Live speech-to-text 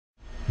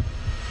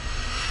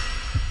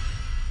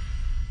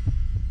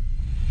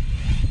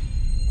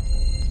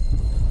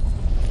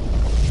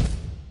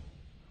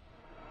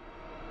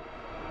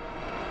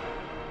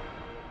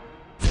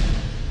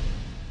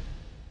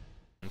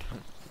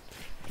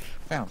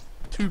found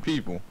 2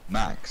 people,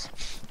 max.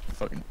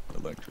 Fucking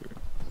electric.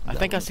 I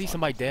think I see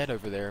somebody dead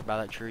over there by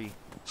that tree.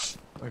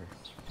 Where?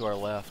 To our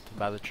left,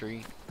 by the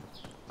tree.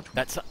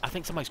 That's. I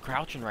think somebody's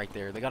crouching right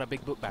there. They got a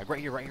big book bag right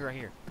here, right here, right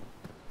here.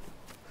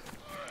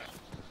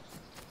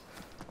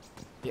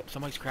 Yep,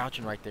 somebody's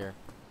crouching right there.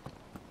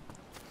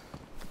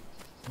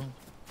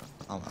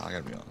 I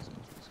gotta be honest.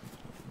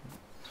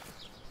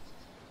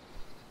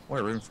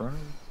 Wait, right in front of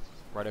you?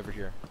 Right over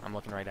here. I'm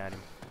looking right at him.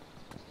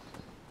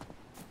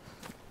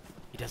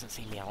 He doesn't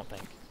see me, I don't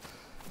think.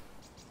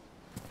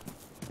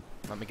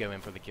 Let me go in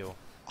for the kill.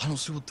 I don't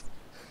see what the...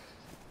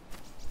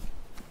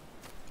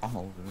 Oh,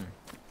 over there.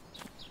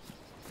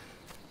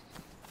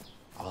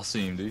 Oh, I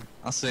see him, dude.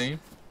 I see him.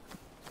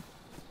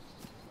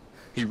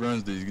 He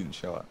runs, dude. He's getting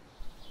shot.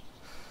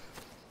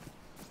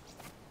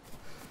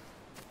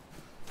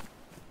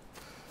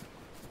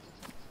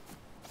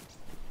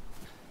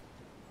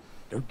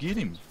 Go get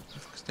him.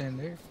 Stand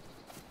there.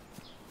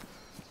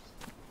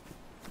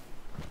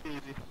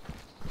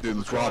 Dude,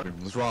 let's rob him.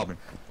 Let's rob him.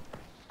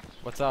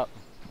 What's up?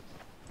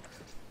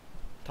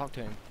 Talk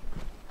to him.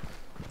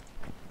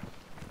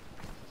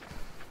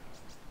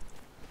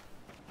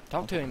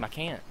 Talk to him, I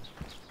can't.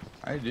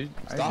 Hey, dude.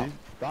 Stop. Hey, dude.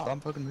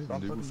 Stop fucking moving,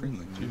 dude. We're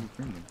friendly. Chill. We're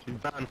friendly. Chill.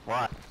 Done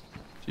what?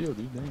 Chill,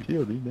 dude. Damn.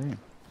 Chill, dude. Damn.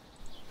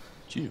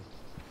 Chill.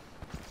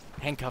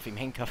 Handcuff him,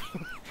 handcuff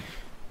him.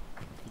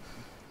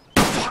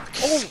 Fuck.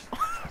 Oh!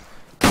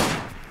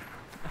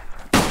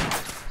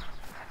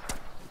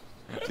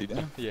 Is he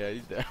down? Yeah,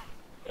 he's down.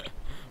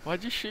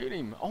 Why'd you shoot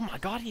him? Oh my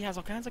god, he has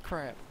all kinds of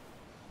crap.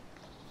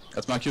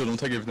 That's my kill. Don't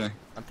take everything.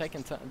 I'm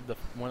taking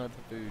one of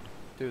the food.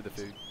 2 of the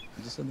food.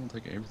 I just said don't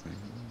take everything.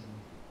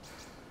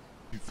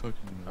 You fucking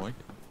like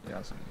it. Yeah,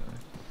 I see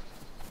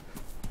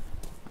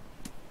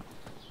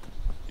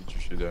that. Get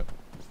your shit out.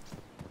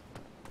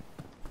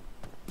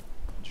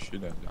 Get your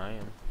shit out, dude. I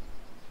am.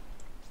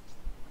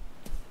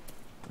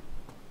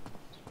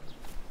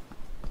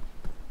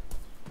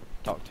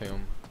 Talk to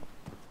him.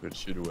 Put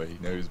shit away. He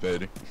knows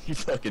better. He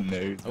fucking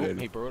knows Oh, better.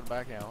 he brought it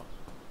back out.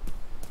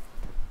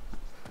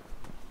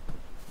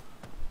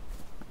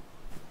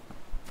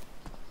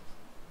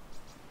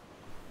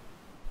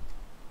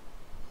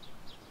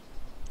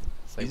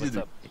 Say what's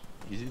up.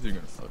 He's either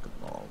gonna fucking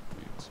maul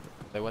you.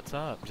 Say what's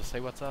up. Just say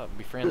what's up.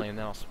 Be friendly and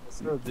then I'll...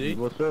 What's up, D?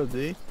 What's up,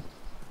 D?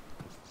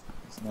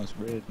 It's nice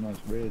red, nice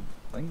red.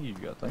 Thank you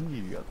got there.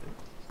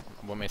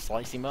 Want me to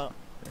slice him up?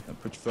 Yeah,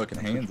 put your fucking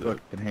hands up.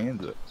 Fucking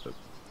hands up.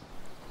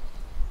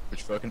 Put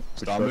your fucking...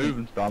 Stop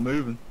moving. Stop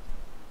moving.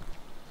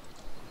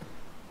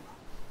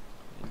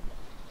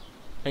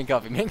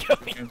 Handcuff him,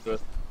 handcuff him. Hands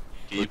up.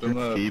 Keep him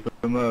up.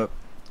 Keep him up.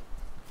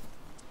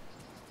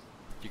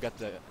 You got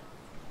the...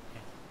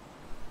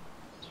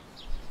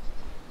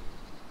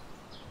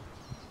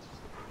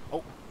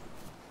 Oh.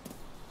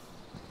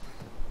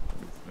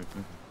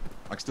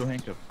 I can still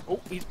handcuff. Oh,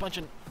 he's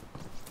punching.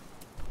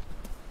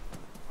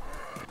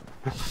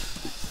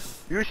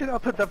 You should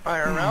have put the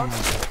fire around.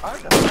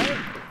 I'm the fire.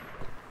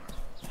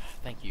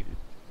 Thank you.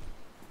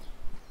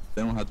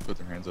 They don't have to put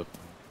their hands up.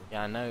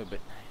 Yeah, I know, but...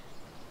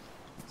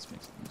 This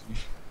makes it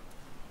easy.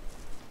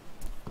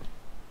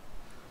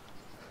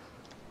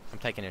 I'm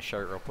taking his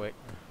shirt real quick.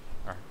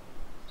 Alright.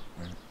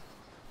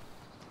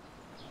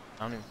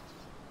 I don't even...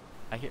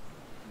 I hear...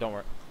 Don't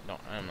worry.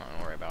 I'm not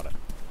gonna worry about it.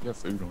 You got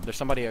food on. There's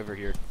somebody over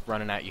here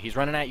running at you. He's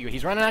running at you.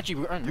 He's running at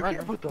you. Run, You run.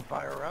 can't put the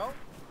fire around.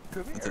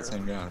 Come here. That's that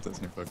same guy. That's that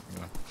same fucking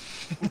guy.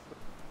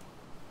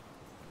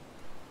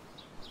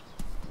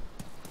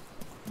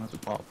 I'm have to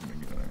pop him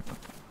again.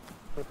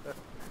 You have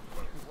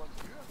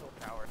no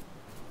power.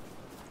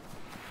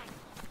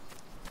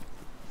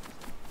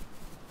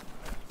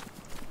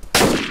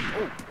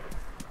 Oh.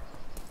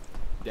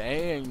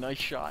 Dang, nice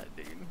shot,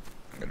 dude.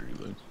 I gotta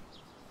reload.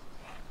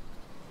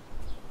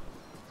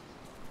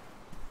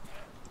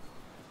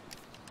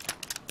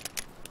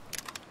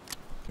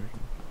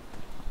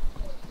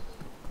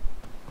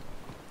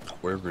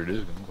 Wherever it is,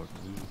 I'm fucking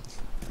lose it.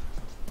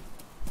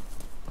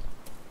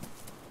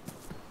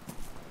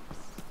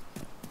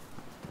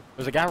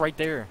 There's a guy right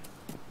there.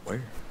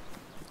 Where?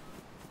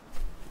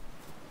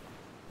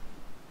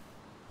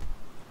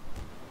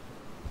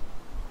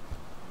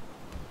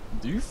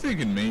 Do you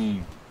freaking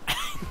mean?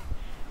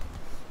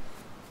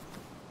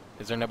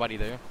 Is there nobody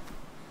there?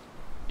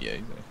 Yeah,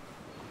 he's there.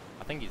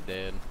 I think he's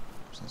dead.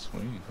 It's not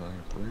swinging,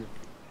 fucking prick.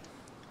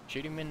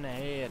 Shoot him in the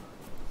head.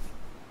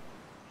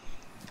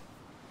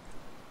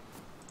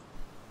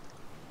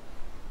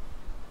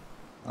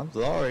 I'm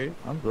sorry.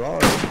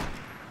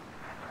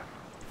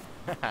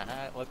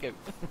 Look at...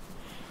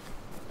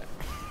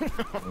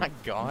 Oh my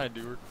god,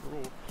 dude, we're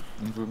cruel.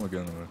 Let me put my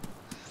gun away.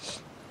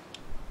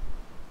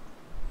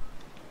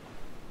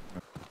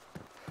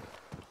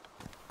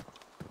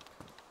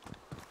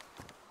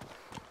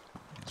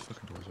 These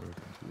fucking doors are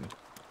open too.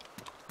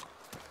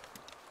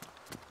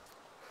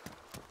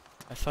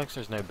 That sucks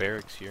there's no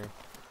barracks here.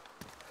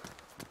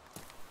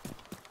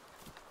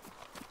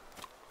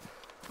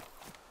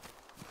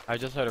 I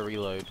just had a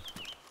reload.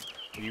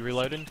 Are you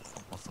reloading?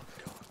 Oh my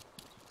fucking god.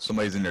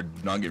 Somebody's in there.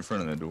 Do not get in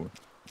front of that door.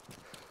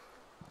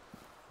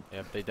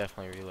 Yep, they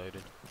definitely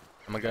reloaded.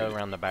 I'm gonna go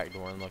around the back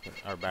door and look at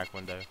our back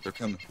window. They're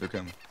coming. They're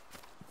coming.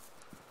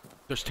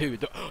 There's two.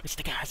 It's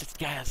the guys. It's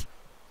the guys.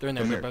 They're in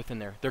there. Come They're here. both in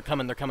there. They're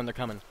coming. They're coming. They're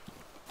coming.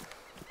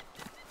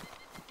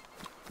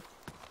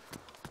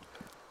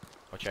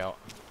 Watch out.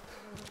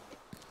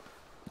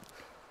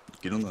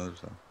 Get on the other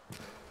side.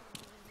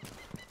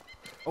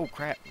 Oh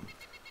crap.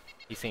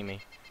 He seen me.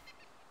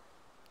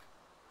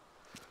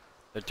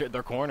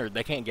 They're cornered.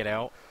 They can't get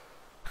out.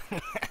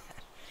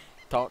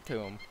 Talk to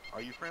them.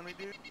 Are you friendly,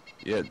 dude?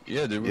 Yeah,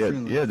 dude. We're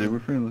friendly. Yeah, dude, we're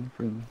friendly.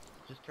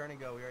 Just turn and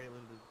go. We already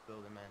looted this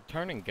building, man.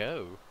 Turn and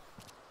go.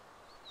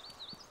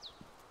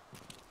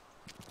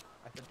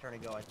 I said turn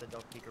and go. I said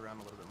don't peek around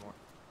a little bit more.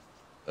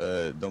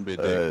 Don't be a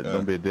dick.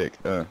 Don't be a dick.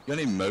 You got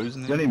any mows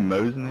in You there? got any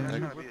mows in We're there?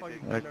 not trying to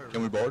be a dick.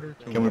 Can we barter?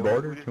 Can we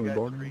barter? We just Can we got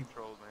barter? street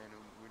trolls, man.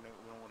 We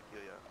don't want to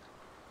kill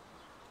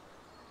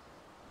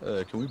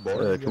y'all. Can we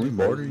barter? Can we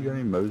barter? You got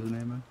any mows and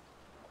ammo?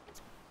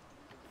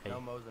 Hey. No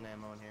Mo's and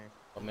ammo in here.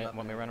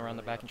 Want me to run around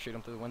the back and shoot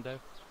them through the window?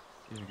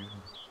 Yeah, go ahead.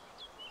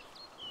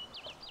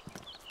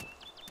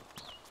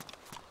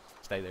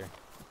 Stay there.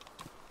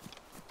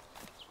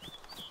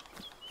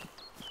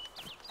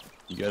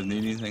 You guys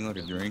need anything like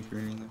a drink or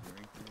anything?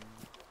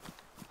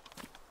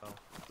 Oh.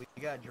 We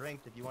got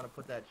drinks if you want to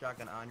put that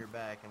shotgun on your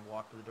back and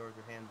walk to the door with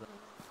your hands up.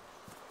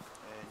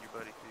 And your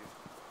buddy too.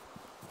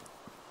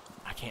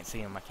 I can't see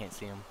him. I can't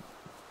see him.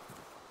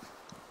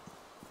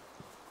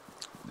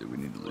 Dude, we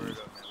need to Word leave.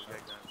 up, man. We got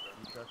guns, bro.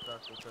 You trust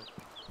us, we'll trust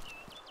you.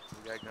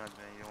 We got guns,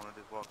 man. You don't want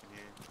to just walk in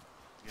here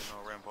getting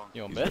all rampant.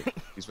 You want He's bet?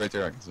 He's right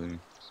there. I can see him.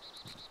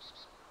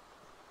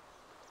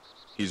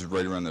 He's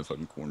right around that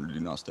fucking corner. Do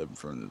not step in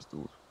front of this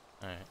door.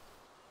 Alright.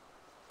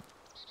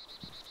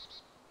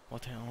 Well,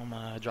 tell them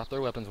drop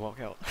their weapons, walk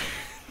out.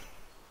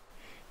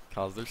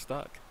 Cause they're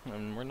stuck,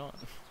 and we're not.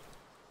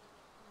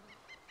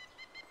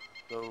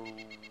 So,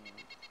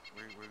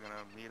 we're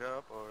gonna meet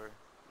up, or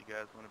you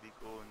guys want to be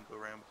cool and go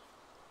ramble?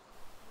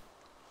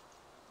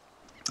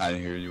 I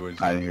didn't hear you.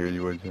 What I didn't hear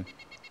you. What you say?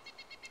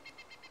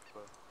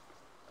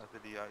 I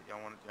said,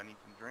 y'all need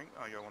some drink,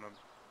 or y'all want to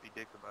be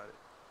dicks about it?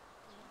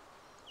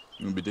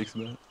 You gonna be dicks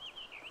about it?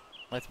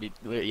 Let's be.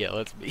 Yeah,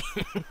 let's be.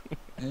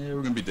 Yeah,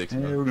 we're gonna be dicks Yeah,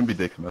 about we're it. gonna be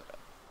dicks about it.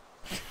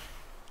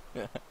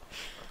 Okay,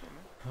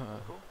 man.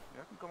 Cool.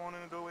 Y'all can come on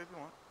in and go away if you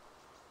want.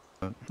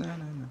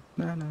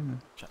 No.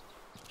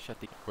 Shut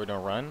the. We're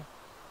gonna run.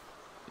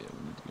 Yeah,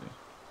 we need to go.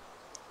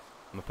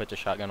 I'm gonna put the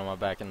shotgun on my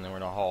back, and then we're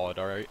gonna haul it.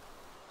 All right.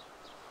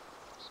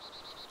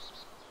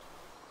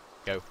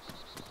 Go.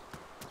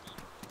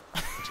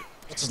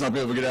 Let's just not be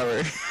able to get out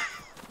right here.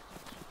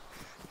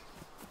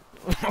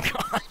 Oh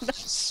God. I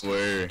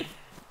swear.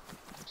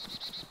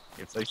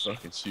 If they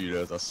fucking shoot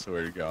us, I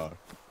swear to God.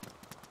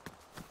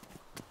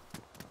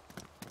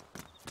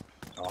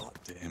 Oh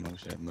damn! I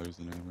wish I had mows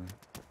in there, man.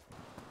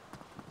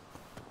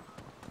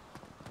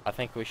 I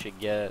think we should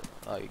get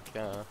like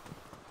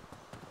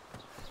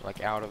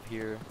out of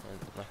here and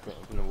like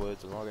in the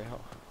woods and log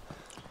out.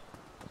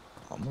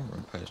 I'm gonna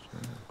run past you.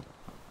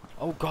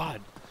 Oh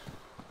God.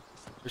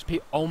 There's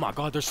people. Oh my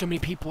God. There's so many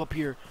people up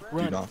here. Do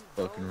Run. not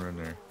fucking run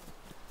there.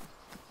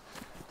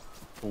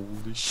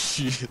 Holy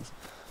shit!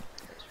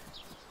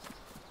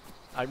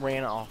 I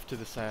ran off to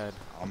the side.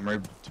 I'm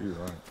ready to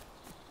right.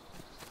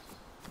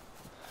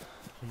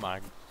 Oh my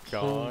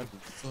God. Holy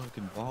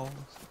fucking balls!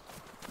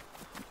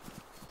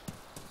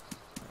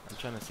 I'm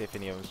trying to see if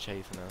any of them's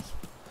chasing us.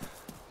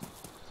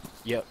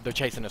 Yep, they're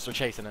chasing us. They're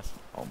chasing us.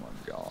 Oh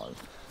my God!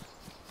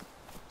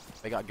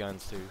 They got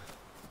guns too.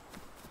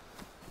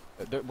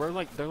 They're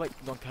like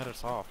gonna cut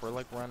us off. We're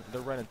like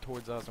they're running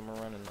towards us, and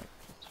we're running like.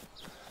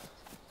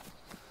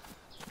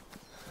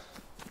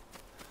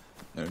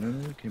 No,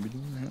 can't be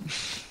doing that.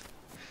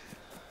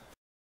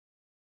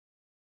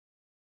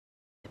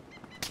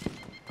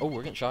 Oh,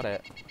 we're getting shot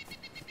at.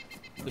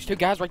 There's two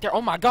guys right there.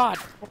 Oh my God!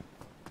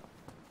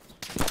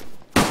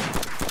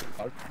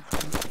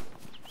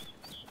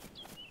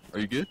 Are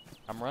you good?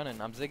 I'm running.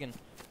 I'm zigging.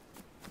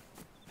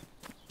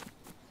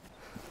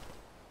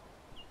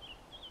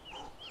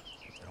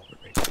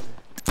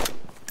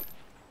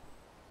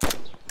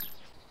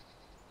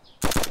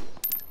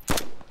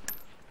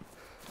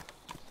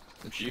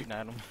 I'm shooting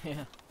at them.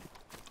 Yeah.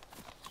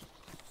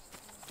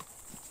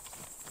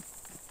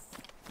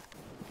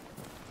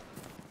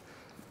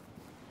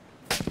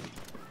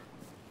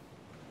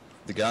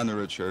 The guy in the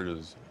red shirt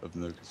is of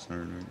no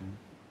concern right now.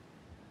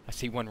 I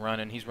see one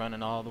running. He's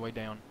running all the way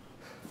down.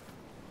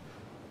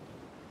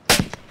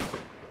 I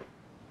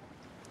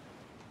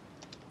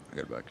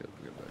gotta back up.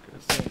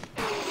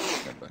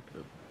 Gotta back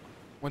up.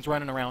 One's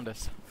running around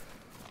us.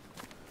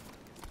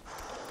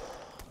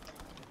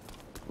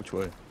 Which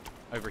way?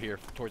 Over here,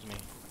 towards me.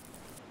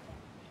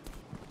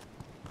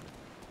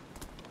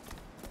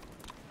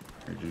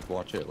 Here, just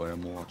watch it. Like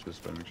I'm gonna watch this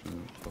better. Make sure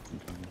it's fucking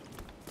coming.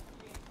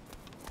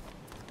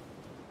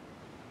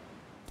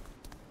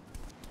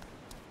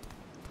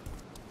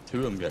 Two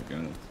of them got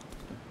guns.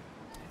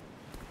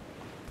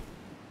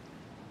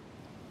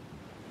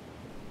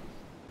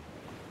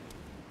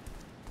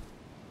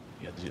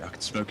 Yeah, dude, I can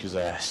smoke his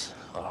ass.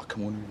 Oh,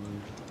 come on,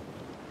 reload.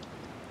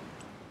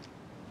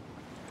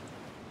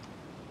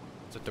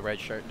 Is it the red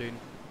shirt dude?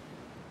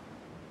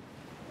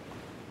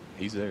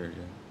 He's there,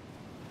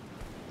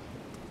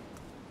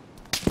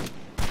 yeah.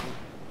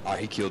 Ah,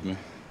 he killed me.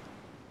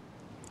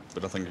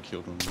 But I think I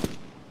killed him.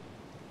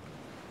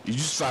 You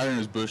just fire in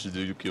his bushes,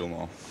 dude, you kill him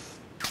all.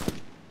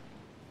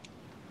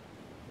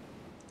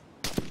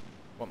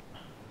 Well,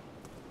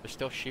 they're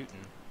still shooting.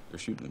 They're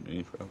shooting at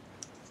me, bro.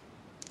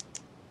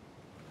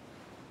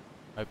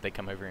 I hope they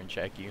come over and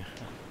check you.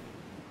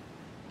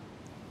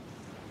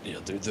 Yeah,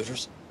 dude,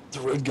 the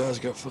red guy's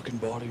got fucking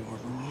body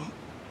armor on.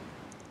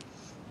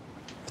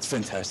 That's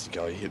fantastic,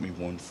 guy. He hit me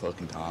one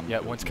fucking time. Yeah,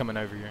 one's coming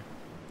over here.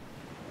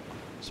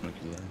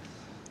 Smoky life.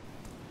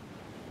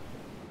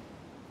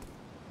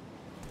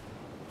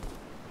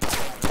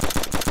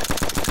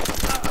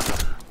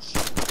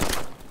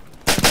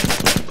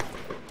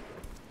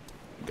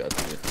 Got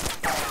it.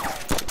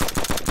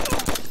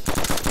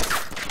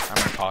 I'm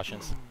in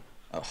cautions.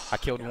 Oh, I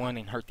killed one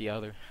and hurt the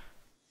other.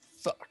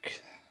 fuck.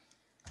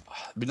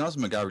 It'd be nice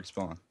if my guy would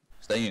respawn.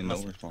 Stay in, no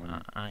Must-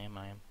 respawn. I am.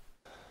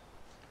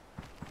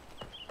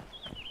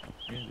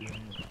 Yeah, dude, yeah.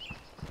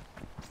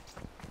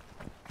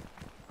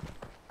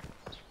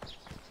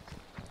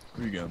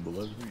 Where you going,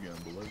 below? Where you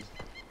going, below?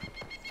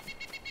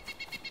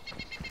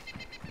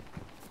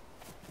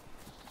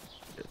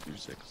 Yeah, 2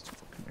 seconds to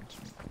fucking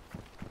answer me.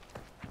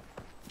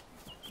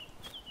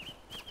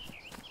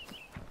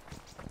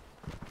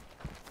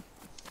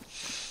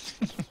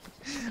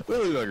 We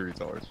look like a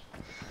retard.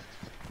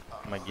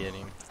 I'm gonna get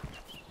him.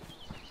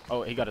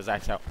 Oh, he got his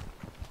axe out.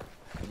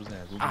 What was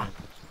that? Ah.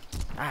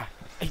 Ah,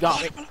 he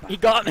got me. He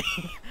got me.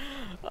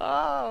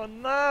 Oh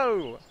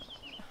no.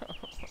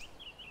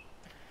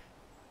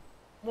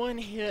 One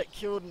hit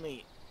killed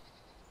me,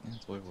 Yeah,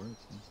 that's the way it works.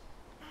 Man.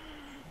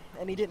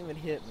 and he didn't even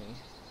hit me.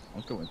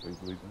 I'll go until you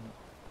believe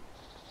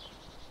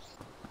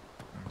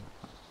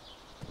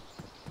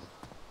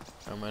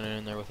that. I'm running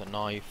in there with a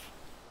knife.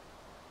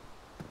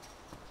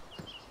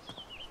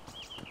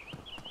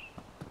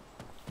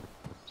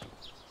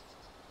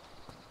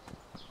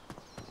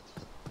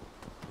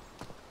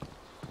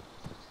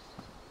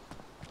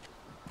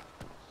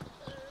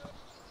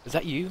 Is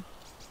that you?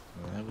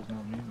 No, that was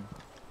not me.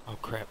 Oh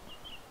crap.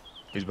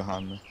 He's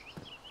behind me.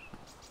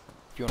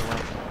 If you wanna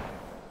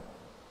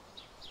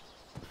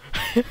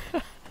run.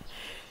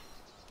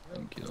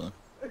 Don't kill him.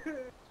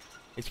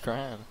 He's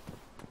crying.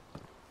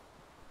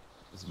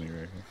 This is me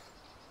right here.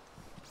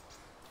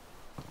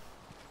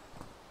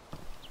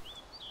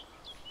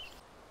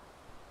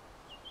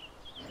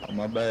 Oh,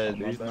 my bad,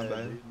 dude. My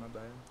bad.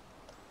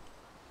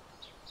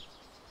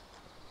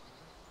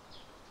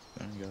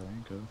 I ain't got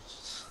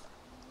handcuffs.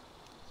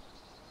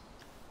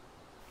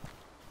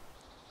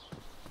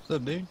 What's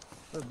up, dude?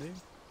 What's up, dude?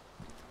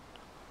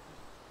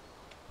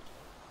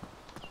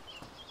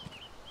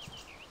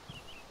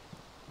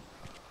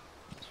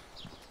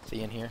 Is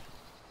he in here?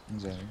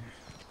 He's out here.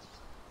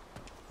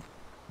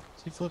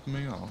 Is he flipping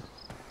me off?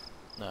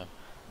 No.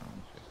 Oh,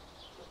 okay.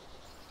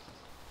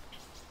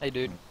 Hey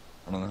dude.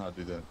 I don't know how to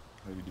do that.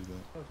 How do you do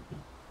that?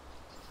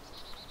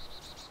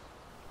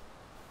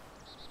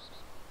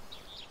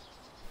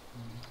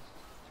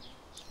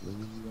 Slowly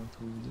walk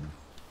towards it.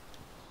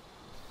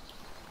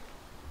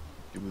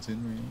 Get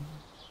within range.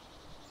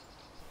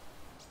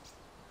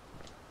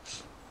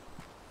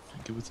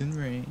 Get within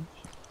range.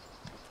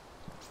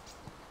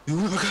 You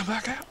wanna come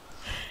back out?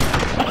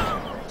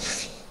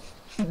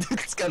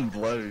 It's gotten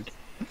blows.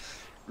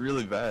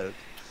 Really bad.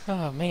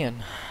 Oh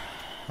man.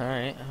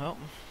 Alright, well.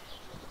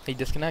 He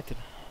disconnected.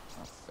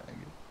 Oh,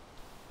 faggot.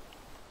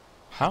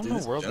 How in Dude, the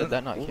this world gun did that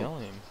is not cool. kill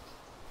him?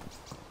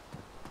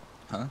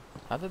 Huh?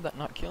 How did that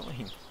not kill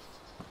him?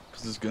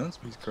 Cause this gun's a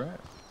piece of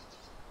crap.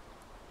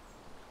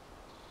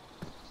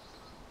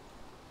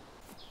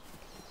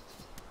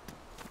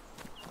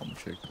 I'm gonna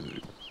check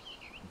the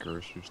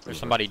grocery store. There's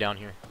somebody down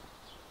here.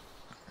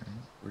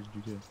 Alright, where did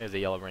you go? There's a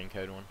yellow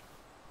raincoat one.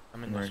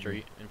 I'm in the Right here.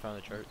 street in front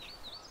of the church.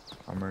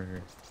 I'm right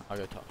here. I'll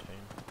go talk to him.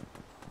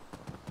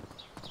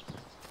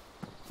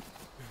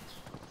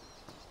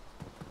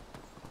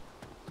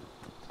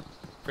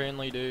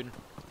 Friendly dude.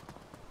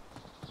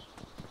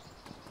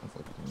 I'm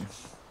fucking you.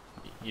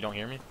 You don't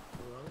hear me?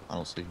 I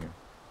don't see him.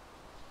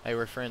 Hey,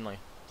 we're friendly.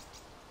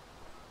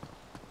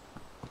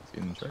 Is he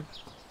in the church?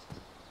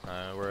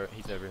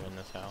 He's over in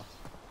this house.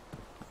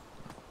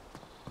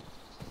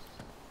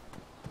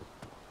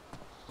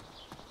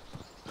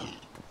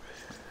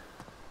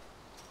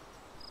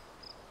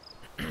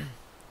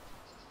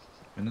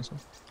 In this one?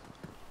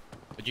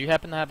 Would you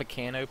happen to have a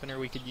can opener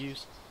we could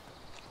use?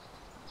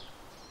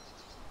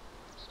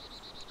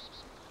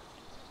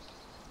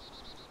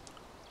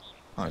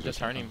 Oh, I just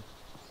heard him.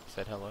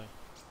 Said hello.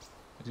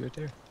 Is he right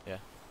there?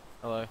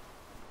 Hello.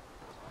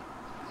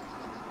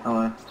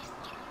 Hello.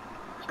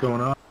 What's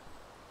going on?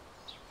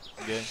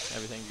 Good?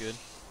 Everything good?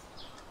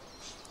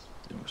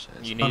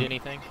 Dude, You need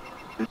anything?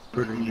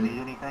 Pretty Do you good.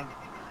 need anything?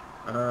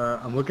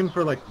 I'm looking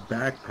for like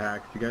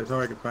backpacks. You guys know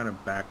where I can find a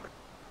backpack?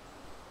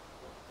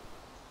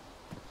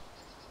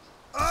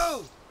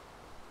 Oh!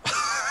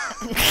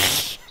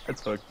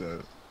 That's fucked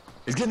up.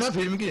 He's getting up.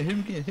 Hit him again. Hit him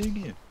again. Hit him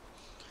again.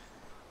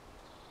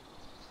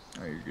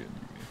 Oh, you're good.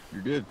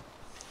 You're good.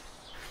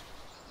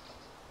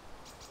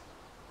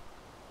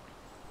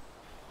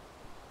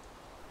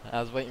 I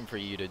was waiting for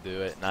you to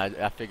do it, and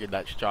I figured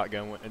that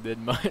shotgun wouldn't have did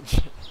much.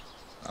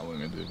 I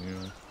wasn't gonna do it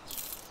anyway.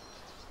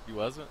 You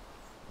wasn't?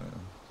 Yeah.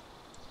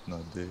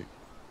 Not a dick.